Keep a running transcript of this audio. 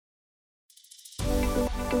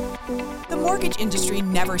The mortgage industry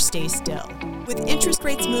never stays still. With interest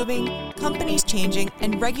rates moving, companies changing,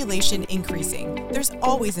 and regulation increasing, there's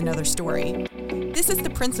always another story. This is The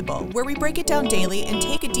Principal, where we break it down daily and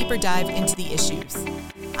take a deeper dive into the issues.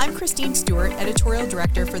 I'm Christine Stewart, Editorial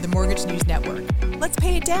Director for the Mortgage News Network. Let's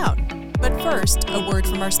pay it down. But first, a word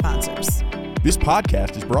from our sponsors. This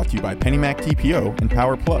podcast is brought to you by PennyMac TPO and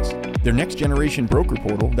Power Plus, their next-generation broker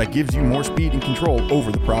portal that gives you more speed and control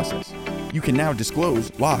over the process. You can now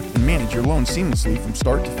disclose, lock, and manage your loan seamlessly from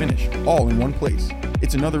start to finish, all in one place.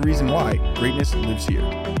 It's another reason why greatness lives here.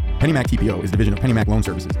 PennyMac TPO is a division of PennyMac Loan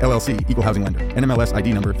Services, LLC, Equal Housing Lender, NMLS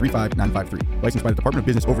ID number 35953, licensed by the Department of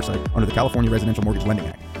Business Oversight under the California Residential Mortgage Lending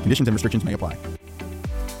Act. Conditions and restrictions may apply.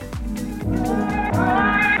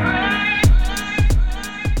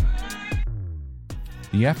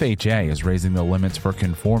 The FHA is raising the limits for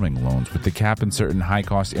conforming loans, with the cap in certain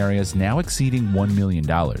high-cost areas now exceeding $1 million.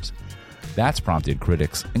 That's prompted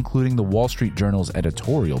critics, including the Wall Street Journal's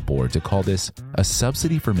editorial board, to call this a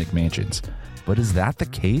subsidy for McMansions. But is that the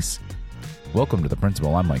case? Welcome to The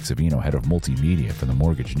Principal. I'm Mike Savino, head of multimedia for the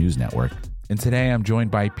Mortgage News Network. And today I'm joined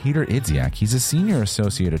by Peter Idziak. He's a senior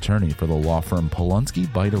associate attorney for the law firm Polunsky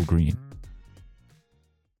Beitel Green.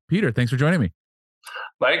 Peter, thanks for joining me.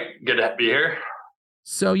 Mike, good to be here.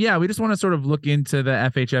 So, yeah, we just want to sort of look into the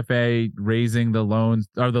FHFA raising the loans,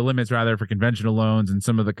 or the limits rather, for conventional loans, and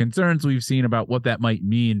some of the concerns we've seen about what that might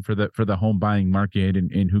mean for the home buying market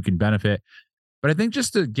and who can benefit. But I think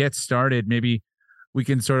just to get started, maybe we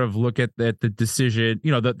can sort of look at the decision,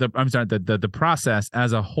 the process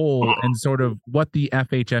as a whole, and sort of what the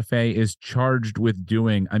FHFA is charged with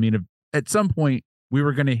doing. I mean, at some point we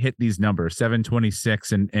were going to hit these numbers,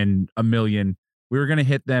 726 and $1 million. We were going to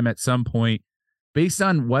hit them at some point. Based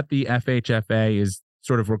on what the FHFA is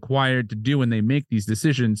sort of required to do when they make these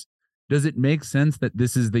decisions, does it make sense that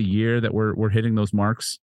this is the year that we're hitting those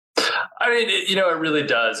marks? I mean, it really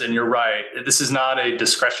does. And you're right. This is not a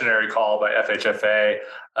discretionary call by FHFA.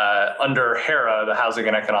 Under HERA, the Housing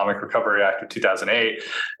and Economic Recovery Act of 2008,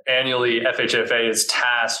 annually FHFA is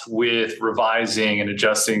tasked with revising and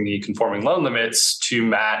adjusting the conforming loan limits to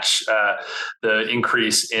match the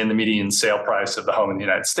increase in the median sale price of the home in the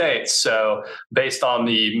United States. So based on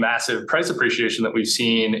the massive price appreciation that we've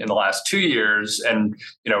seen in the last 2 years, and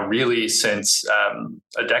really since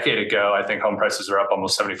a decade ago, I think home prices are up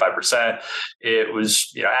almost 75%. It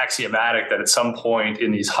was axiomatic that at some point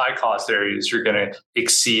in these high cost areas, you're going to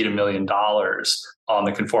exceed $1 million on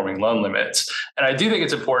the conforming loan limits. And I do think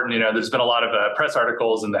it's important, there's been a lot of press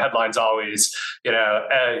articles and the headlines always,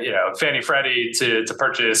 Fannie Freddie to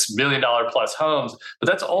purchase $1 million plus homes, but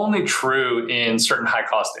that's only true in certain high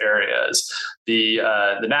cost areas. The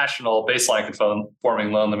national baseline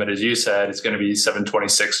conforming loan limit, as you said, is going to be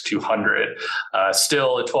 726,200.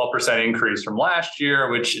 Still a 12% increase from last year,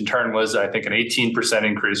 which in turn was, I think, an 18%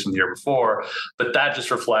 increase from the year before. But that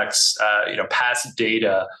just reflects, past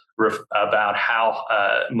data about how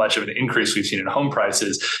much of an increase we've seen in home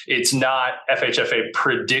prices. It's not FHFA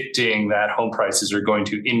predicting that home prices are going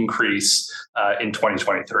to increase in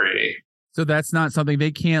 2023. So that's not something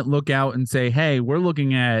they can't look out and say, hey, we're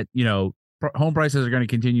looking at, home prices are going to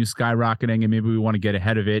continue skyrocketing and maybe we want to get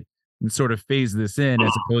ahead of it and sort of phase this in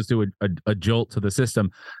as opposed to a jolt to the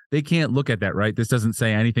system. They can't look at that, right? This doesn't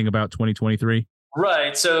say anything about 2023.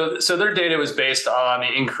 Right. So their data was based on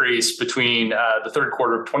the increase between the third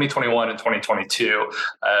quarter of 2021 and 2022.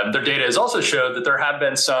 Their data has also showed that there have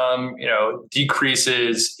been some,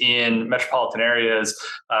 decreases in metropolitan areas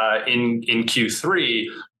in Q3.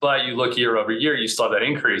 But you look year over year, you still have that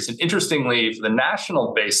increase. And interestingly, for the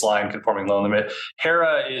national baseline conforming loan limit,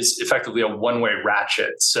 HERA is effectively a one-way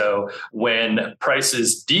ratchet. So when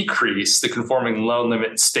prices decrease, the conforming loan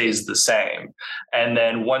limit stays the same. And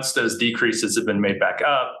then once those decreases have been made back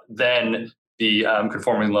up, then the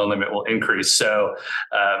conforming loan limit will increase. So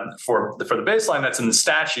for the baseline that's in the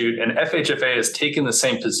statute, and FHFA has taken the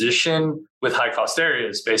same position with high cost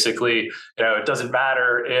areas. Basically, it doesn't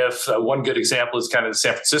matter if one good example is kind of the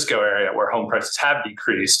San Francisco area where home prices have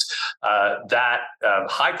decreased. That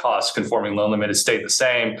high cost conforming loan limit has stayed the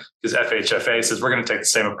same because FHFA says we're going to take the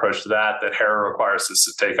same approach to that HERA requires us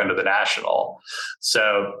to take under the national.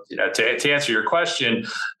 So, to answer your question,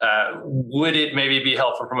 would it maybe be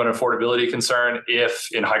helpful from an affordability concern if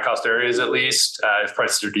in high cost areas, at least, if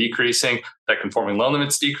prices are decreasing, that conforming loan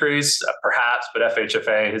limits decrease? Perhaps, but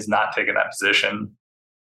FHFA has not taken that position.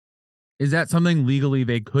 Is that something legally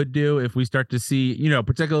they could do if we start to see,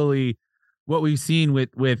 particularly what we've seen with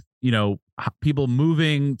people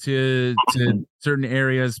moving to certain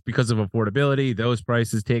areas because of affordability, those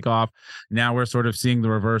prices take off. Now we're sort of seeing the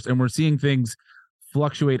reverse, and we're seeing things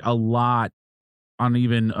fluctuate a lot on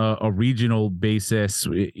even a regional basis,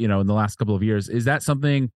 in the last couple of years. Is that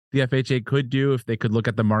something the FHA could do if they could look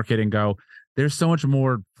at the market and go, there's so much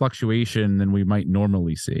more fluctuation than we might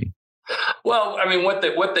normally see? Well, I mean, what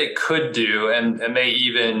they could do, and they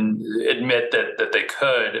even admit that they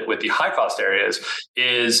could with the high cost areas,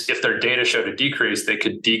 is if their data showed a decrease, they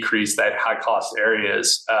could decrease that high cost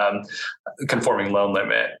areas conforming loan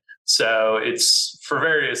limit. So it's for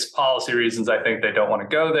various policy reasons. I think they don't want to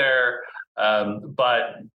go there,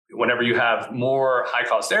 but whenever you have more high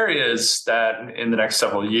cost areas that in the next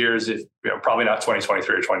several years, probably not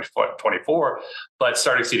 2023 or 2024, but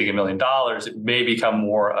start exceeding $1 million, it may become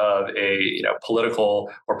more of a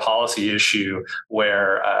political or policy issue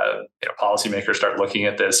where policymakers start looking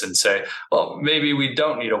at this and say, well, maybe we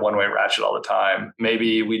don't need a one-way ratchet all the time.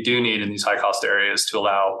 Maybe we do need in these high cost areas to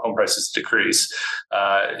allow home prices to decrease.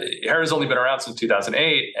 HERA's only been around since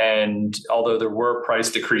 2008, and although there were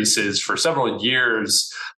price decreases for several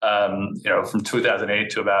years, from 2008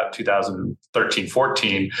 to about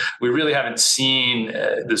 2013-14, we really haven't seen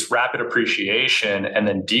this rapid appreciation and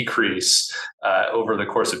then decrease over the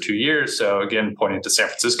course of 2 years. So again, pointing to San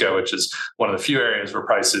Francisco, which is one of the few areas where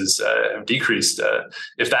prices have decreased.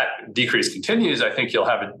 If that decrease continues, I think you'll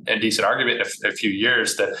have a decent argument in a few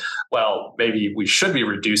years that, well, maybe we should be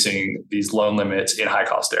reducing these loan limits in high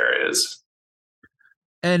cost areas.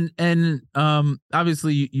 And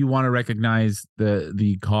obviously you want to recognize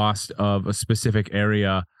the cost of a specific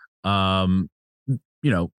area,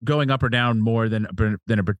 going up or down more than the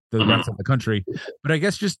rest of the country. But I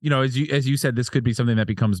guess just, as you said, this could be something that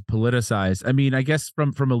becomes politicized. I mean, I guess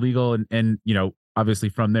from a legal and obviously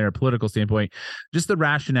from their political standpoint, just the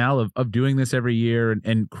rationale of doing this every year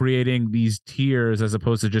and creating these tiers as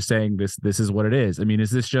opposed to just saying this is what it is. I mean,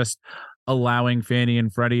 is this just allowing Fannie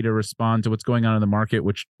and Freddie to respond to what's going on in the market,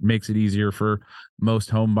 which makes it easier for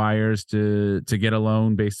most home buyers to get a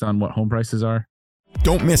loan based on what home prices are?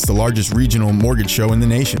 Don't miss the largest regional mortgage show in the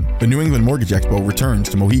nation. The New England Mortgage Expo returns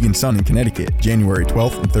to Mohegan Sun in Connecticut, January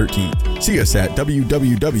 12th and 13th. See us at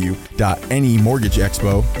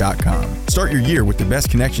www.nemortgageexpo.com. Start your year with the best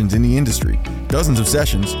connections in the industry. Dozens of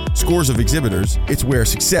sessions, scores of exhibitors. It's where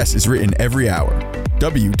success is written every hour.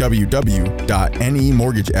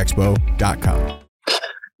 www.nemortgageexpo.com.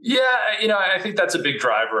 Yeah, I think that's a big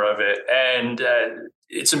driver of it. And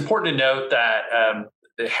it's important to note that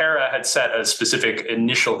HERA had set a specific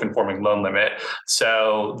initial conforming loan limit.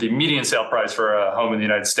 So the median sale price for a home in the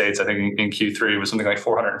United States, I think in Q3, was something like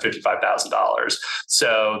 $455,000.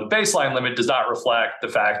 So the baseline limit does not reflect the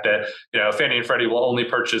fact that, Fannie and Freddie will only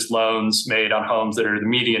purchase loans made on homes that are the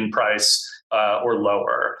median price or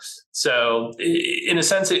lower. So in a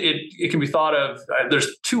sense, it can be thought of,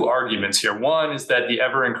 there's two arguments here. One is that the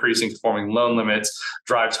ever increasing conforming loan limits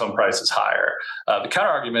drives home prices higher. The counter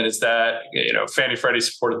argument is that, Fannie Freddie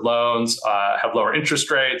supported loans have lower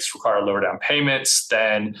interest rates, require lower down payments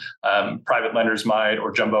than private lenders might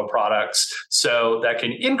or jumbo products. So that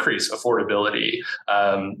can increase affordability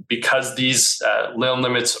because these loan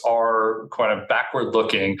limits are kind of backward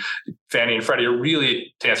looking. Fannie and Freddie are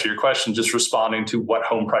really, to answer your question, just responding to what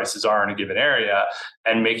home prices are in a given area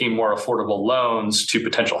and making more affordable loans to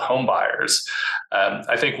potential home buyers.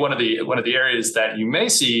 I think one of the areas that you may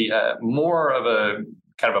see more of a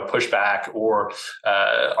kind of a pushback or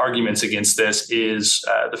arguments against this is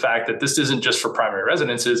the fact that this isn't just for primary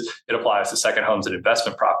residences. It applies to second homes and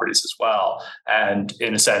investment properties as well. And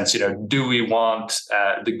in a sense, do we want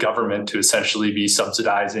the government to essentially be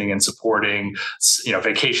subsidizing and supporting,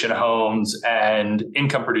 vacation homes and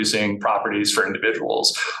income producing properties for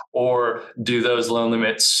individuals? Or do those loan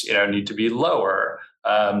limits, need to be lower?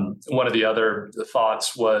 One of the other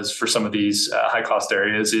thoughts was for some of these high cost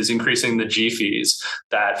areas is increasing the G fees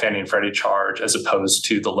that Fannie and Freddie charge as opposed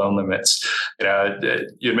to the loan limits. You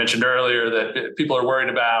had mentioned earlier that people are worried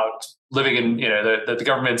about living in, that the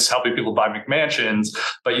government's helping people buy McMansions,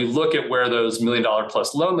 but you look at where those $1 million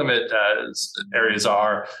plus loan limit areas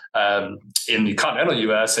are in the continental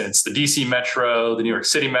U.S., and it's the D.C. Metro, the New York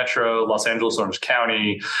City Metro, Los Angeles, Orange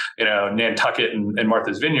County, Nantucket and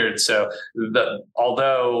Martha's Vineyard. So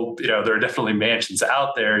although, there are definitely mansions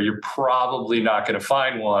out there, you're probably not going to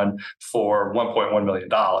find one for $1.1 million.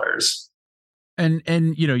 And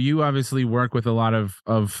you obviously work with a lot of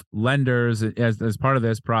lenders as part of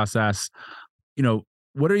this process.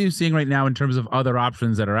 What are you seeing right now in terms of other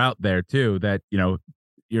options that are out there too, that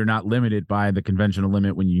you're not limited by the conventional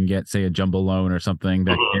limit when you can get, say, a jumbo loan or something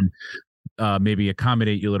that can maybe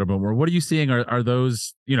accommodate you a little bit more? What are you seeing? Are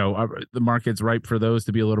those, are the markets ripe for those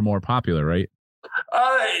to be a little more popular, right?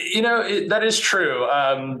 That is true.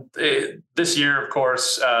 This year, of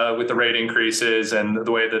course, with the rate increases and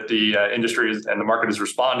the way that the industry and the market has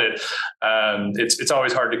responded, it's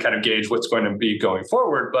always hard to kind of gauge what's going to be going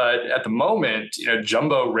forward. But at the moment,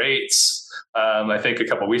 jumbo rates, I think a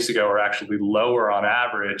couple of weeks ago, were actually lower on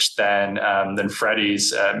average than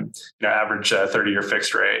Freddie's average 30-year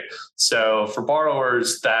fixed rate. So for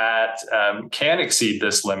borrowers that can exceed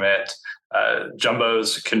this limit,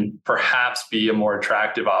 jumbos can perhaps be a more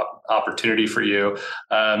attractive opportunity for you,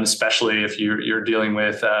 especially if you're dealing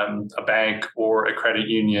with a bank or a credit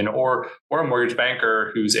union or a mortgage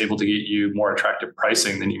banker who's able to get you more attractive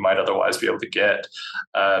pricing than you might otherwise be able to get.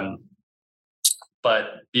 But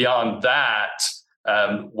beyond that,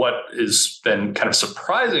 what has been kind of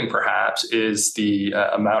surprising, perhaps, is the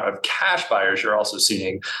amount of cash buyers you're also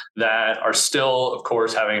seeing that are still, of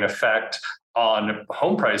course, having an effect on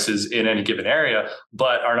home prices in any given area,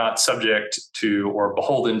 but are not subject to or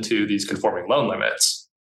beholden to these conforming loan limits.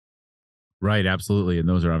 Right, absolutely. And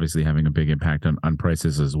those are obviously having a big impact on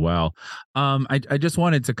prices as well. I just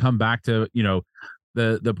wanted to come back to,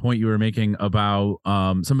 the point you were making about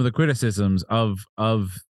some of the criticisms of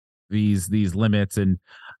these limits, and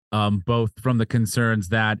both from the concerns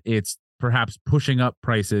that it's perhaps pushing up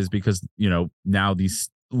prices because, now these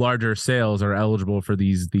larger sales are eligible for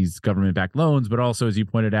these government-backed loans, but also, as you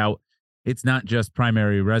pointed out, it's not just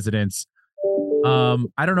primary residence.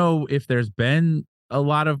 I don't know if there's been a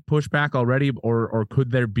lot of pushback already, or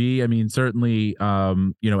could there be? I mean, certainly,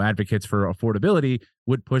 advocates for affordability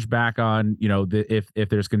would push back on, if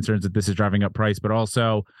there's concerns that this is driving up price, but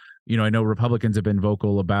also, I know Republicans have been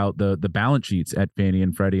vocal about the balance sheets at Fannie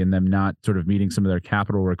and Freddie and them not sort of meeting some of their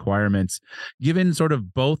capital requirements. Given sort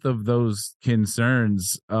of both of those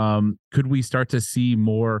concerns, could we start to see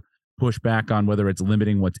more pushback on whether it's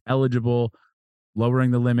limiting what's eligible,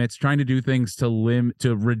 lowering the limits, trying to do things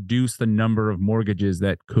to reduce the number of mortgages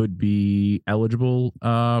that could be eligible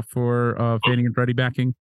for Fannie and Freddie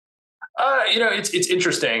backing? It's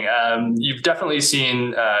interesting. You've definitely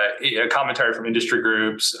seen a commentary from industry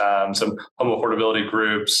groups, some home affordability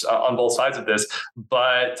groups on both sides of this.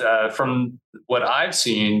 But from what I've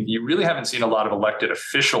seen, you really haven't seen a lot of elected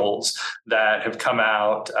officials that have come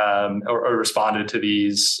out or responded to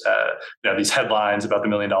these headlines about the $1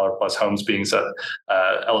 million plus homes being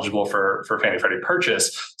eligible for Fannie Freddie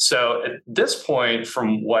purchase. So at this point,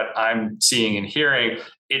 from what I'm seeing and hearing,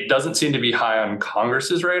 it doesn't seem to be high on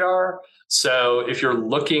Congress's radar. So if you're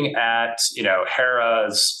looking at,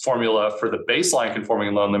 HERA's formula for the baseline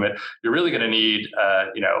conforming loan limit, you're really going to need,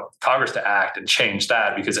 Congress to act and change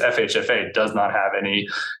that, because FHFA does not have any,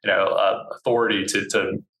 authority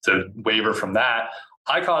to waiver from that.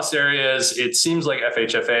 High cost areas, it seems like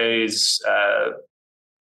FHFA's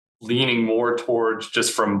leaning more towards,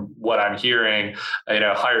 just from what I'm hearing,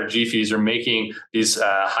 higher G fees are making these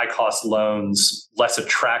high cost loans less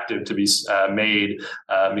attractive to be made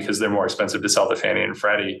because they're more expensive to sell to Fannie and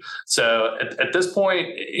Freddie. So at this point,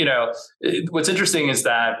 what's interesting is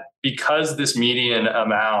that because this median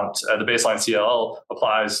amount, the baseline CLL,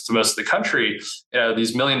 applies to most of the country,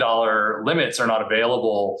 these $1 million limits are not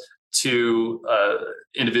available to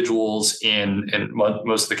individuals in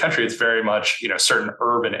most of the country. It's very much, certain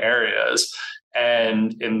urban areas.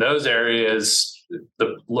 And in those areas,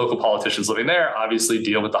 the local politicians living there obviously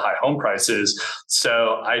deal with the high home prices.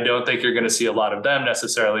 So I don't think you're going to see a lot of them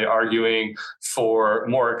necessarily arguing for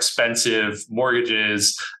more expensive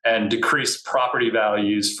mortgages and decreased property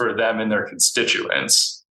values for them and their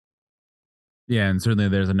constituents. Yeah, and certainly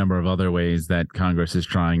there's a number of other ways that Congress is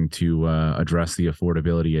trying to address the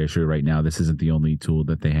affordability issue right now. This isn't the only tool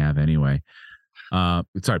that they have anyway.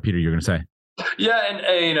 Sorry, Peter, you're going to say? Yeah,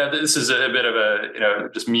 and this is a bit of a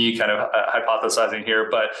just me kind of hypothesizing here,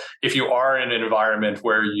 but if you are in an environment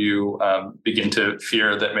where you begin to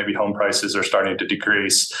fear that maybe home prices are starting to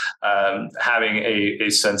decrease, having a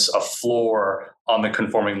sense of floor on the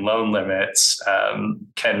conforming loan limits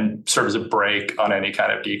can serve as a brake on any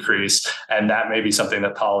kind of decrease. And that may be something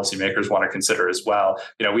that policymakers want to consider as well.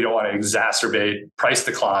 We don't want to exacerbate price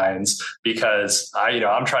declines because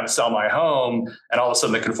I'm trying to sell my home and all of a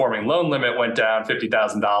sudden the conforming loan limit went down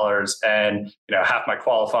 $50,000 and, half my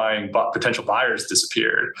qualifying potential buyers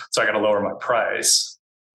disappeared. So I got to lower my price.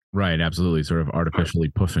 Right. Absolutely. Sort of artificially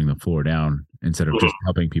pushing the floor down instead of just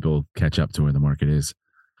helping people catch up to where the market is.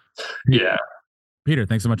 Yeah. Peter,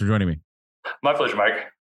 thanks so much for joining me. My pleasure, Mike.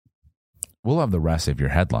 We'll have the rest of your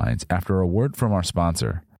headlines after a word from our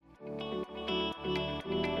sponsor.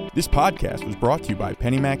 This podcast was brought to you by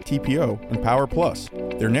PennyMac TPO and Power Plus,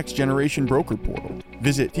 their next generation broker portal.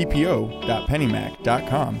 Visit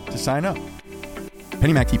tpo.pennymac.com to sign up.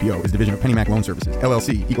 PennyMac TPO is a division of PennyMac Loan Services,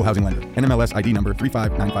 LLC, Equal Housing Lender, NMLS ID number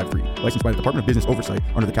 35953, licensed by the Department of Business Oversight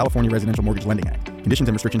under the California Residential Mortgage Lending Act. Conditions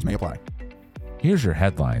and restrictions may apply. Here's your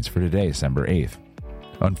headlines for today, December 8th.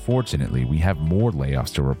 Unfortunately, we have more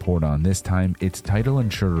layoffs to report on. This time, it's title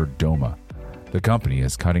insurer Doma. The company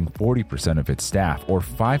is cutting 40% of its staff, or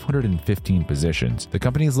 515 positions. The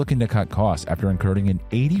company is looking to cut costs after incurring an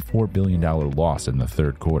 $84 billion loss in the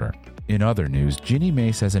third quarter. In other news, Ginnie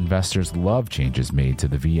Mae says investors love changes made to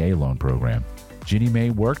the VA loan program. Ginnie Mae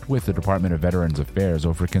worked with the Department of Veterans Affairs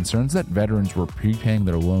over concerns that veterans were prepaying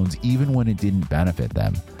their loans even when it didn't benefit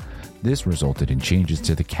them. This resulted in changes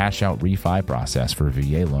to the cash-out refi process for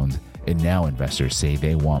VA loans, and now investors say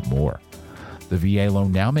they want more. The VA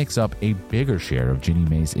loan now makes up a bigger share of Ginnie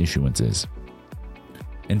Mae's issuances.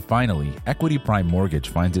 And finally, Equity Prime Mortgage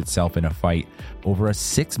finds itself in a fight over a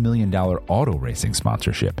 $6 million auto racing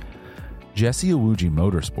sponsorship. Jesse Iwuji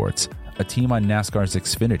Motorsports, a team on NASCAR's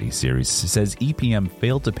Xfinity Series, says EPM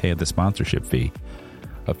failed to pay the sponsorship fee.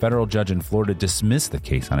 A federal judge in Florida dismissed the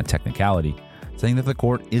case on a technicality, saying that the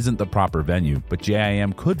court isn't the proper venue, but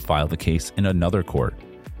JIM could file the case in another court.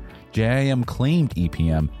 JIM claimed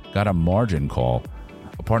EPM got a margin call.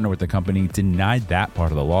 A partner with the company denied that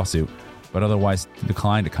part of the lawsuit, but otherwise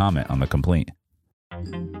declined to comment on the complaint.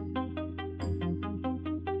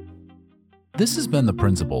 This has been The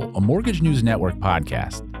Principal, a Mortgage News Network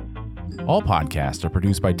podcast. All podcasts are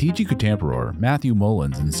produced by T.G. Kutamperor, Matthew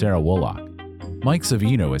Mullins, and Sarah Wollock. Mike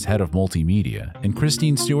Savino is head of multimedia, and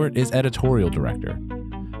Christine Stewart is editorial director.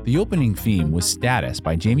 The opening theme was Status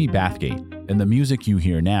by Jamie Bathgate, and the music you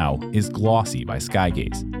hear now is Glossy by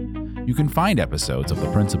Skygaze. You can find episodes of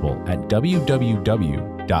The Principal at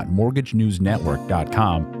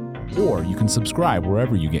www.mortgagenewsnetwork.com, or you can subscribe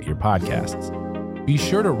wherever you get your podcasts. Be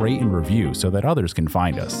sure to rate and review so that others can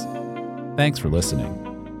find us. Thanks for listening.